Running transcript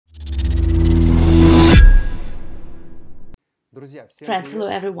Friends, hello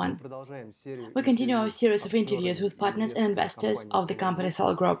everyone. We continue our series of interviews with partners and investors of the company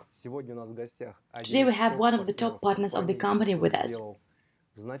SOLARGROUP. Today we have one of the top partners of the company with us,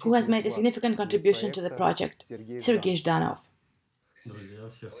 who has made a significant contribution to the project, Sergey Zhdanov.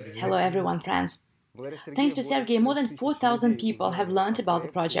 Hello everyone, friends. Thanks to Sergey, more than 4,000 people have learned about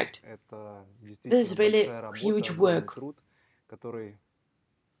the project. This is really huge work,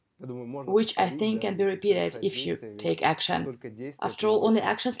 which I think can be repeated if you take action. After all, only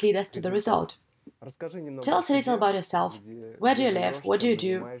actions lead us to the result. Tell us a little about yourself. Where do you live? What do you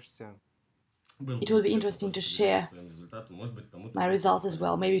do? It will be interesting to share my results as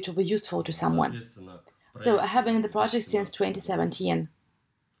well. Maybe it will be useful to someone. So, I have been in the project since 2017.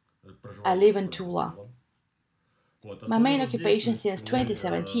 I live in Tula. My main occupation since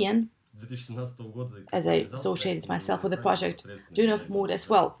 2017, as I associated myself with the project, Duyunov moved as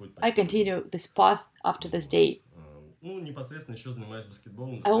well. I continue this path up to this day.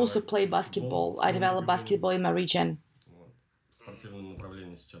 I also play basketball. I develop basketball in my region.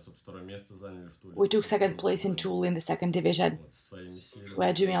 We took second place in Tula in the second division. We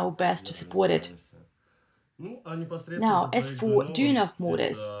are doing our best to support it. Now, as for Duyunov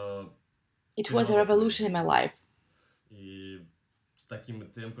Motors, it was a revolution in my life.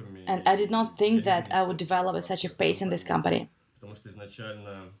 And I did not think that I would develop at such a pace in this company.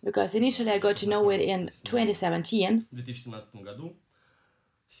 Because initially I got to know it in 2017.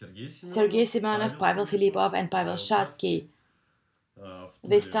 Sergey Zhdanov, Pavel Filipov and Pavel Shatsky,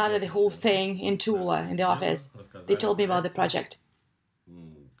 they started the whole thing in Tula, in the office. They told me about the project.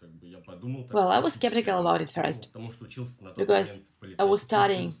 Well, I was skeptical about it first, because I was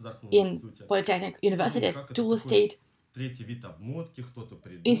studying in Polytechnic University at Tula State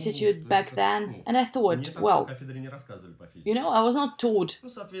Institute back then, and I thought, well, I was not taught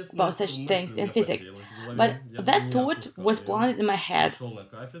about such things in physics, but that thought was planted in my head.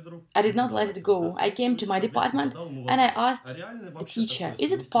 I did not let it go. I came to my department and I asked the teacher,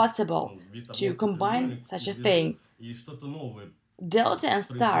 is it possible to combine such a thing, delta and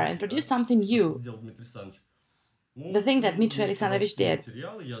star, and produce something new? The thing that Dmitry Alexandrovich did.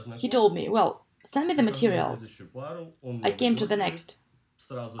 He told me, well, send me the materials. I came to the next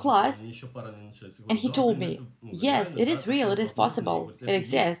class, and he told me, yes, it is real, it is possible, it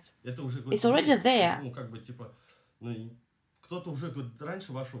exists, it's already there.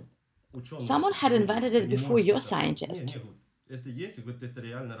 Someone had invented it before your scientist.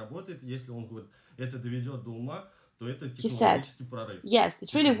 He said, yes,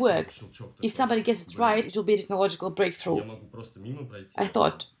 it really works. If somebody gets it right, it will be a technological breakthrough. I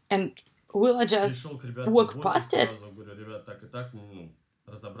thought, and will I just walk past it?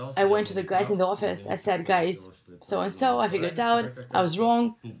 I went to the guys in the office. I said, guys, so-and-so, I figured it out. I was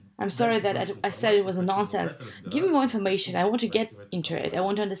wrong. I'm sorry that I said it was a nonsense. Give me more information. I want to get into it. I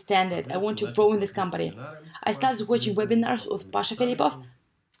want to understand it. I want to grow in this company. I started watching webinars with Pasha Filipov,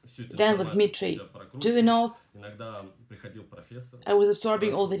 then with Dmitry Duyunov. I was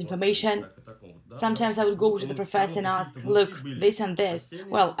absorbing all that information. Sometimes I would go to the professor and ask, look, this and this.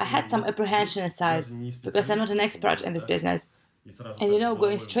 Well, I had some apprehension inside, because I'm not an expert in this business. And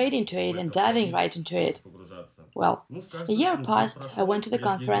going straight into it and diving right into it. Well, a year passed, I went to the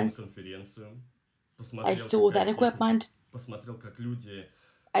conference, I saw that equipment,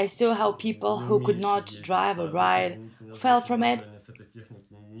 I saw how people who could not drive or ride fell from it,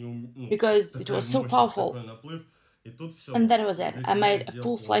 because it was so powerful. And that was it. I made a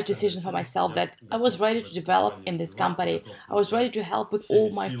full-fledged decision for myself that I was ready to develop in this company. I was ready to help with all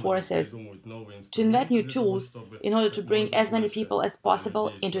my forces, to invent new tools in order to bring as many people as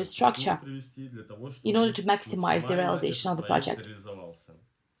possible into a structure, in order to maximize the realization of the project.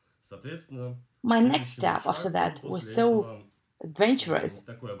 My next step after that was so adventurous.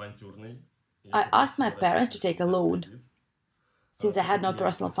 I asked my parents to take a loan, since I had no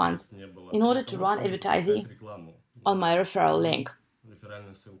personal funds, in order to run advertising on my referral link.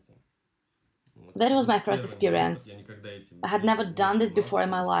 That was my first experience. I had never done this before in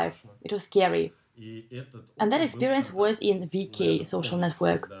my life. It was scary. And that experience was in VK social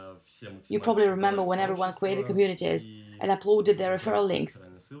network. You probably remember when everyone created communities and uploaded their referral links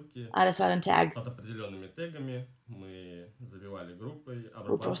under certain tags.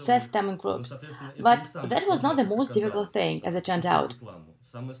 We processed them in groups. But that was not the most difficult thing, as it turned out,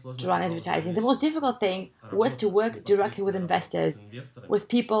 to run advertising. The most difficult thing was to work directly with investors, with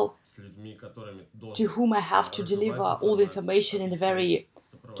people to whom I have to deliver all the information in a very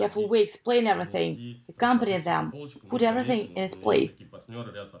careful way, explain everything, accompany them, put everything in its place.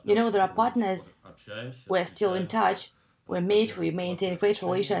 There are partners, we're still in touch, we meet, we maintain great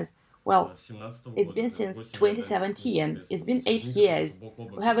relations. Well, it's been since 2017. It's been 8 years.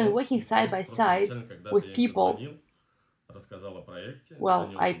 We have been working side by side with people.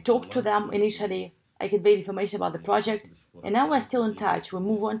 Well, I talked to them initially, I conveyed information about the project, and now we're still in touch. We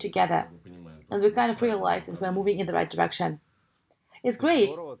move on together, and we kind of realize that we're moving in the right direction. It's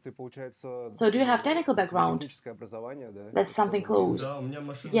great. So do you have technical background? That's something close.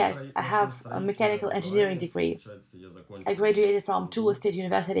 Yes, I have a mechanical engineering degree. I graduated from Tula State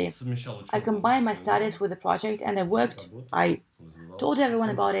University. I combined my studies with the project and I told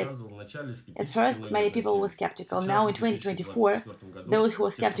everyone about it. At first, many people were skeptical. Now in 2024, those who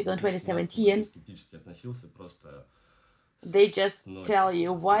were skeptical in 2017, they just tell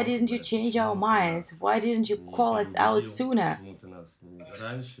you, why didn't you change our minds? Why didn't you call us out sooner?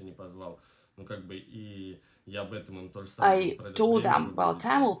 I told them, well,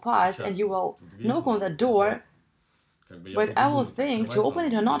 time will pass and you will knock on the door, but I will think to open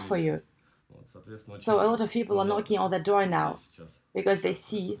it or not for you. So a lot of people are knocking on the door now because they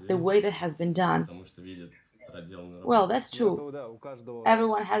see the way that has been done. Well, that's true.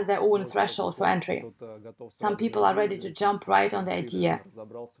 Everyone has their own threshold for entry. Some people are ready to jump right on the idea.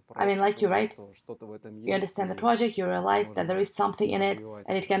 I mean, like you, right? You understand the project, you realize that there is something in it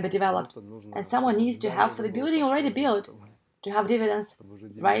and it can be developed. And someone needs to have the building already built, to have dividends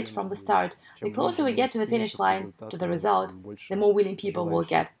right from the start. The closer we get to the finish line, to the result, the more willing people will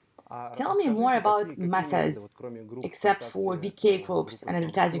get. Tell me more about methods, except for VK groups and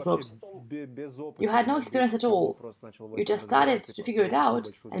advertising groups. You had no experience at all. You just started to figure it out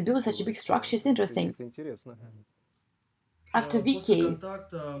and build such a big structure. It's interesting. After VK,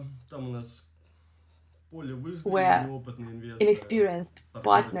 where inexperienced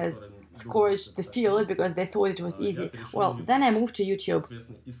partners scorched the field because they thought it was easy. Well, then I moved to YouTube.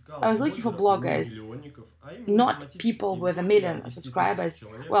 I was looking for bloggers, not people with 1 million subscribers.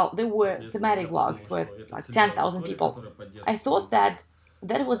 Well, there were thematic blogs with like 10,000 people. I thought that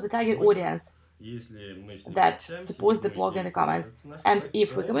that was the target audience that supports the blog in the comments. And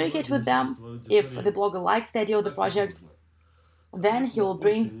if we communicate with them, if the blogger likes the idea of the project, then he will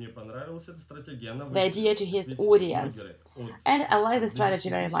bring the idea to his audience. And I like the strategy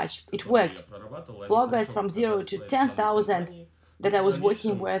very much. It worked. Bloggers from 0 to 10,000 that I was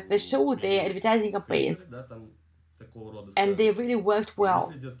working with, they showed their advertising campaigns. And they really worked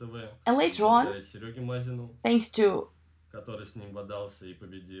well. And later on, thanks to,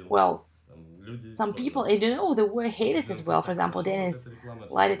 well, some people, I don't know, there were haters as well. For example, Dennis,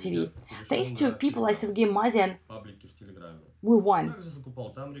 Lighter TV. Thanks to people like Sergey Zhdanov, we won.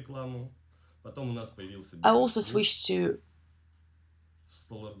 I also switched to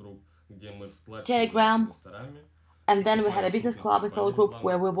Telegram, and then we had a business club in SOLARGROUP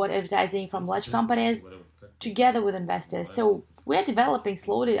where we bought advertising from large companies together with investors. So we're developing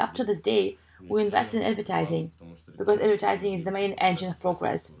slowly. Up to this day, we invest in advertising because advertising is the main engine of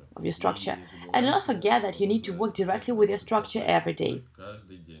progress of your structure. And do not forget that you need to work directly with your structure every day.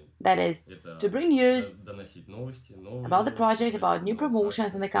 That is, to bring news about the project, about new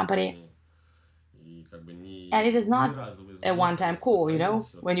promotions in the company. And it is not a one-time call, you know,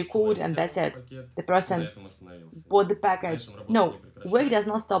 when you called and that's it. The person bought the package. No, work does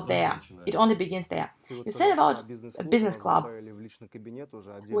not stop there. It only begins there. You said about a business club.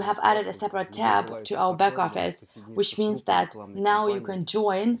 We have added a separate tab to our back office, which means that now you can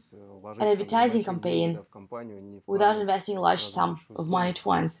join an advertising campaign without investing a large sum of money at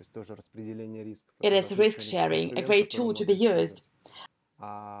once. It is risk sharing, a great tool to be used.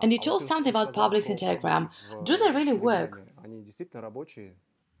 And you told something about publics in Telegram. Do they really work?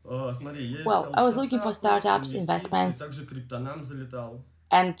 Well, I was looking for startups, investments,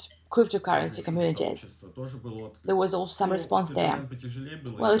 and cryptocurrency communities. There was also some response there.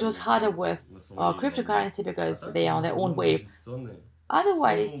 Well, it was harder with cryptocurrency because they are on their own wave.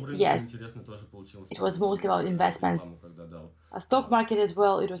 Otherwise, yes, it was mostly about investments. A stock market as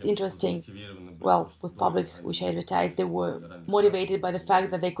well, it was interesting. Well, with publics which I advertised, they were motivated by the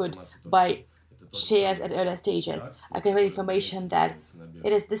fact that they could buy shares at earlier stages. I conveyed information that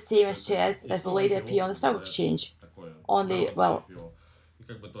it is the same as shares that will later appear on the stock exchange. Only, well,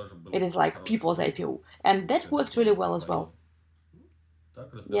 it is like people's IPO. And that worked really well as well.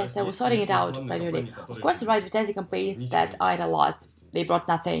 Yes, I was sorting it out gradually. Of course, there are advertising campaigns that are at a loss. They brought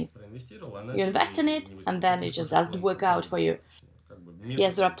nothing. You invest in it, and then it just doesn't work out for you.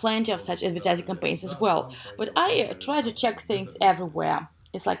 Yes, there are plenty of such advertising campaigns as well, but I try to check things everywhere.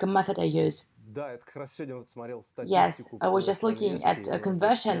 It's like a method I use. Yes, I was just looking at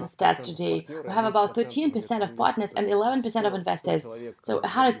conversion stats today. We have about 13% of partners and 11% of investors. So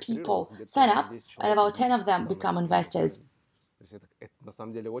 100 people sign up, and about 10 of them become investors.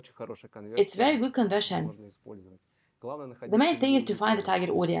 It's very good conversion. The main thing is to find the target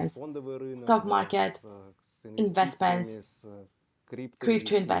audience. Stock market, investments,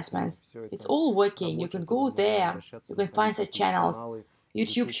 crypto investments. It's all working. You can go there, you can find such channels,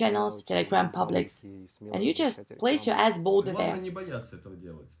 YouTube channels, Telegram publics, and you just place your ads boldly there.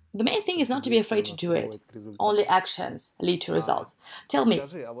 The main thing is not to be afraid to do it. Only actions lead to results. Tell me,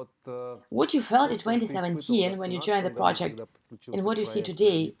 what you felt in 2017 when you joined the project and what you see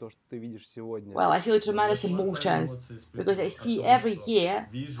today? Well, I feel tremendous emotions because I see every year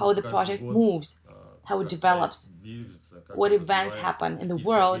how the project moves, how it develops, what events happen in the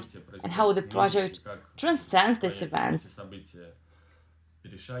world, and how the project transcends these events.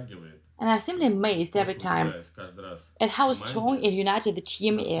 And I'm simply amazed every time at how strong and united the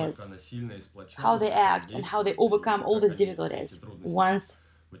team is, how they act and how they overcome all these difficulties once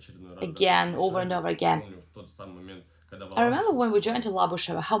again, over and over again. I remember when we joined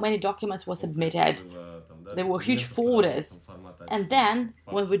Labushevo, how many documents were submitted. There were huge folders. And then,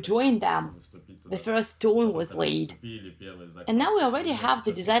 when we joined them, the first stone was laid. And now we already have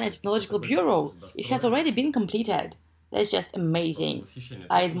the Design and Technological Bureau. It has already been completed. That's just amazing.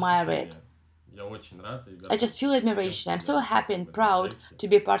 I admire it. I just feel admiration. I'm so happy and proud to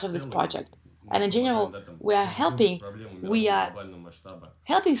be a part of this project. And in general, we are helping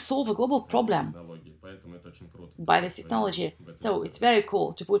solve a global problem by this technology. So it's very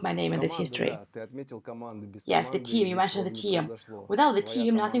cool to put my name in this history. Yes, the team, you mentioned the team. Without the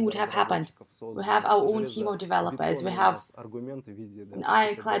team, nothing would have happened. We have our own team of developers. We have an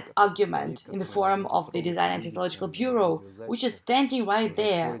ironclad argument in the form of the Design and Technological Bureau, which is standing right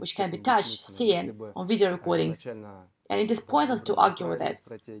there, which can be touched, seen on video recordings. And it is pointless to argue with it.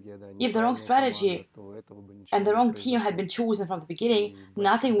 If the wrong strategy and the wrong team had been chosen from the beginning,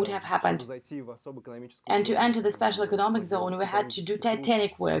 nothing would have happened. And to enter the special economic zone, we had to do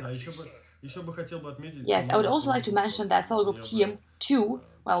titanic work. Yes, I would also like to mention that SOLARGROUP team, too,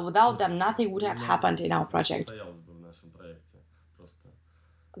 well, without them, nothing would have happened in our project.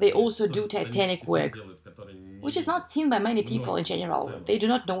 They also do titanic work, which is not seen by many people in general. They do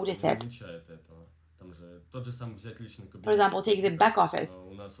not notice it. For example, take the back office.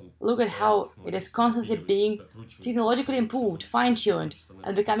 Look at how it is constantly being technologically improved, fine-tuned,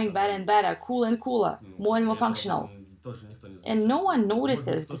 and becoming better and better, cooler and cooler, more and more functional. And no one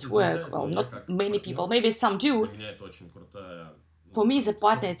notices this work. Well, not many people, maybe some do. For me as a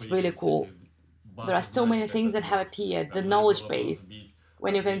partner, it's really cool. There are so many things that have appeared, the knowledge base,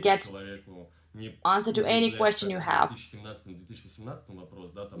 when you can get answer to any question you have.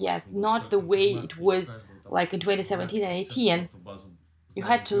 Yes, not the way it was like in 2017 and 18. You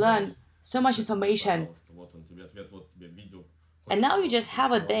had to learn so much information. And now you just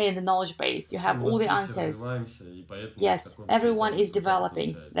have it there in the knowledge base. You have all the answers. Yes, everyone is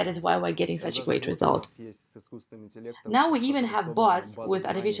developing. That is why we're getting such a great result. Now we even have bots with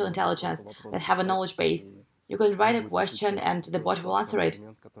artificial intelligence that have a knowledge base. You can write a question and the bot will answer it.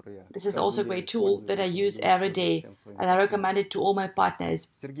 This is also a great tool that I use every day, and I recommend it to all my partners.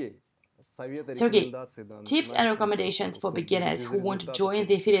 Sergey, tips and recommendations for beginners who want to join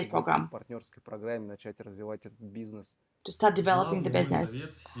the affiliate program to start developing the business.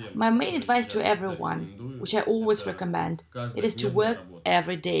 My main advice to everyone, which I always recommend, it is to work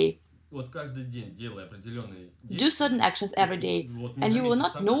every day. Do certain actions every day, and you will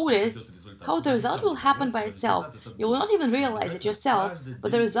not notice how the result will happen by itself. You will not even realize it yourself,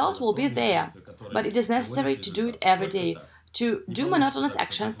 but the result will be there. But it is necessary to do it every day, to do monotonous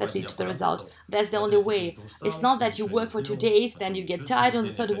actions that lead to the result. That's the only way. It's not that you work for 2 days, then you get tired on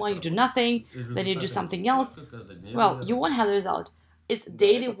the third one, you do nothing, then you do something else. Well, you won't have the result. It's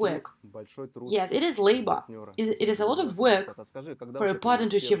daily work. Yes, it is labor. It is a lot of work for a partner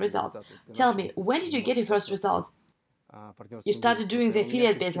to achieve results. Tell me, when did you get your first results? You started doing the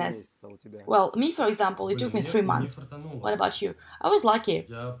affiliate business. Well, me, for example, it took me 3 months. What about you? I was lucky.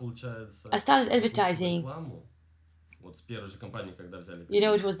 I started advertising. You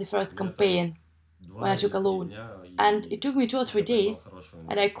know, it was the first campaign when I took a loan. And it took me 2 or 3 days,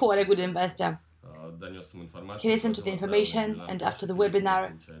 and I caught a good investor. He listened to the information, and after the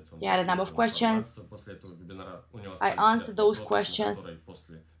webinar, he had a number of questions. I answered those questions,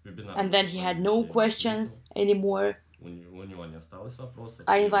 and then he had no questions anymore.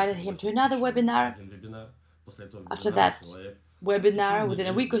 I invited him to another webinar. After that webinar, within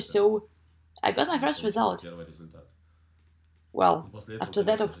a week or so, I got my first result. Well, after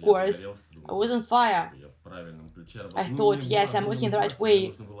that, of course, I was on fire. I thought, yes, I'm working the right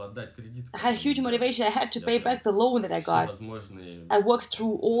way. I had huge motivation. I had to pay back the loan that I got. I worked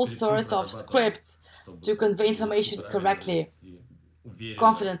through all sorts of scripts to convey information correctly.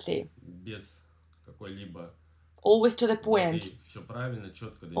 confidently, always to the point,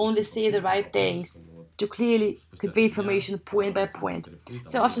 only say the right things, to clearly convey information point by point.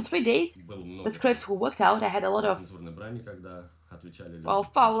 So after 3 days, the scripts were worked out. I had a lot of, well,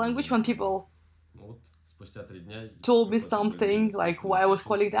 foul language when people told me something, like why I was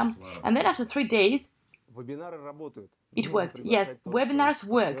calling them. And then after 3 days, it worked. Yes, webinars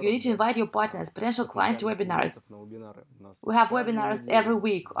work. You need to invite your partners, potential clients to webinars. We have webinars every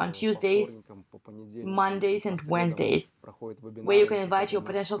week on Tuesdays, Mondays, and Wednesdays, where you can invite your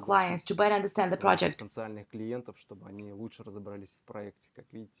potential clients to better understand the project.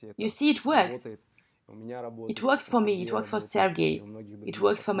 You see, it works. It works for me, it works for Sergey, it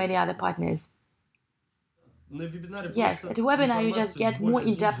works for many other partners. Yes, at a webinar you just get more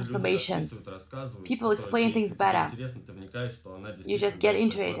in-depth information. People explain things better. You just get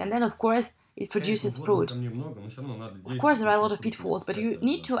into it, and then of course it produces fruit. Of course there are a lot of pitfalls, but you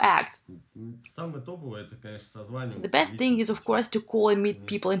need to act. The best thing is of course to call and meet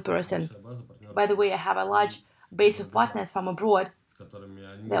people in person. By the way, I have a large base of partners from abroad.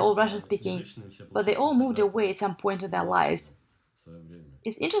 They're all Russian speaking, but they all moved away at some point in their lives.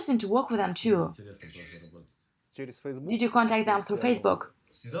 It's interesting to work with them too. Did you contact them through Facebook?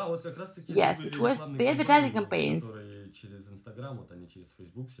 Yes, it was the advertising campaigns.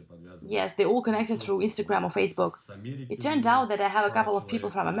 Yes, they all connected through Instagram or Facebook. It turned out that I have a couple of people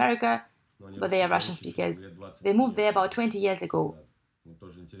from America, but they are Russian speakers. They moved there about 20 years ago.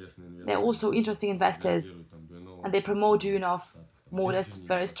 They're also interesting investors, and they promote Duyunov Motors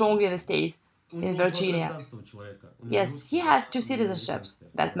very strongly in the States, in Virginia. Yes, he has 2 citizenships,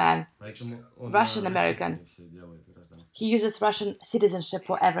 that man, Russian-American. He uses Russian citizenship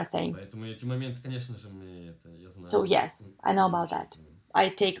for everything. So yes, I know about that. I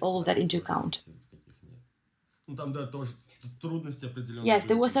take all of that into account. Yes,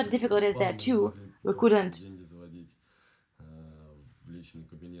 there were certain difficulties there too. We couldn't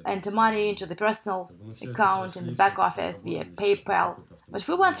enter money into the personal account in the back office via PayPal, but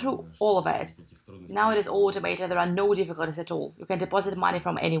we went through all of it. Now it is all automated, there are no difficulties at all. You can deposit money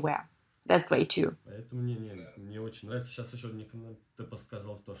from anywhere. That's great too.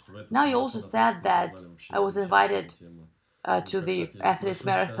 Now you also said that I was invited to the athletes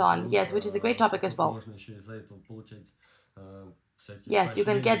marathon, yes, which is a great topic as well. Yes, you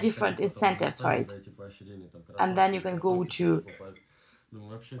can get different incentives for it, and then you can go to,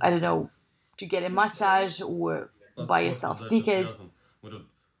 I don't know, to get a massage or buy yourself sneakers.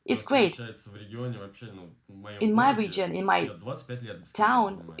 It's great. In my region, in my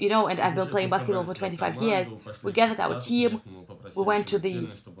town, you know, and I've been playing basketball for 25 years, we gathered our team, we went to the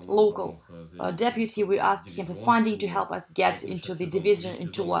local deputy, we asked him for funding to help us get into the division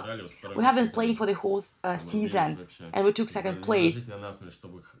in Tula. We have been playing for the whole season, and we took 2nd place.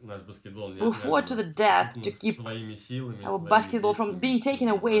 We fought to the death to keep our basketball from being taken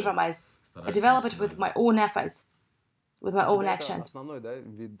away from us. I developed it with my own efforts, with my own actions.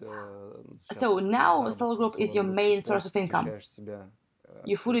 So now SOLARGROUP is your main source of income.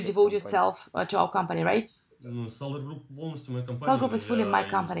 You fully devote yourself to our company, right? SOLARGROUP is fully my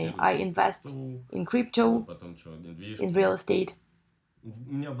company. I invest in crypto, in real estate.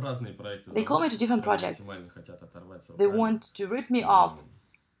 They call me to different projects. They want to rip me off,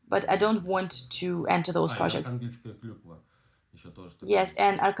 but I don't want to enter those projects. Yes,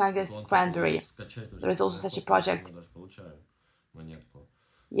 and Arkangelsk cranberry. There is also such a project.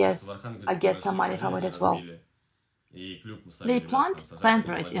 Yes, I get some money from it as well. They plant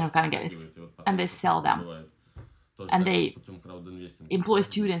cranberries in Arkangelsk and they sell them. And they employ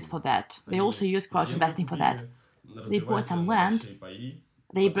students for that. They also use crowd investing for that. They bought some land,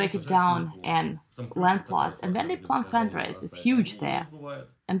 they break it down in land plots, and then they plant cranberries. It's huge there.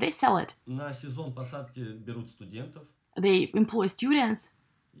 And they sell it. They employ students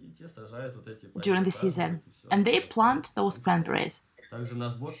during the season, and they plant those cranberries.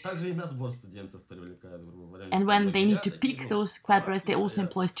 And when they need to pick those cranberries, they also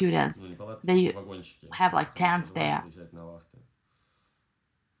employ students. They have like tents there.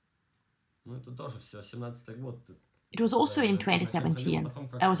 It was also in 2017.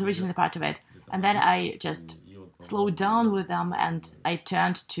 I was originally part of it. And then I just slowed down with them and I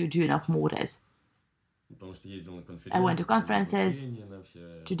turned to Duyunov Motors. I went to conferences,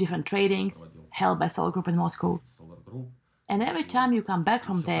 to different tradings held by SOLARGROUP in Moscow. And every time you come back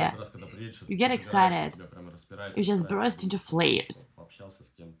from there, you get excited. You just burst into flames.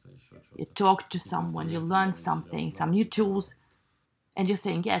 You talk to someone, you learn something, some new tools, and you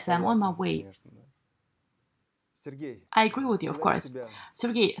think, yes, I'm on my way. I agree with you, of course.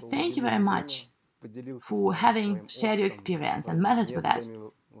 Sergey, thank you very much. for having shared your experience and methods with us.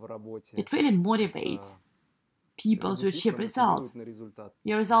 It really motivates people to achieve results.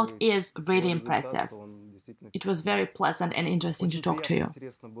 Your result is really impressive. It was very pleasant and interesting to talk to you.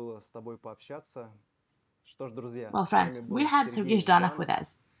 Well, friends, we had Sergey Zhdanov with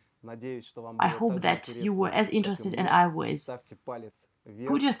us. I hope that you were as interested as I was.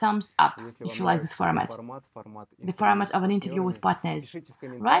 Put your thumbs up if you like this format, the format of an interview with partners.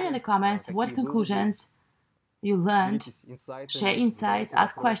 Write in the comments what conclusions you learned, share insights,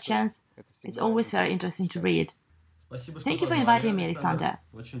 ask questions. It's always very interesting to read. Thank you for inviting me, Alexander.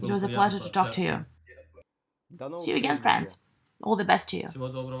 It was a pleasure to talk to you. See you again, friends. All the best to you.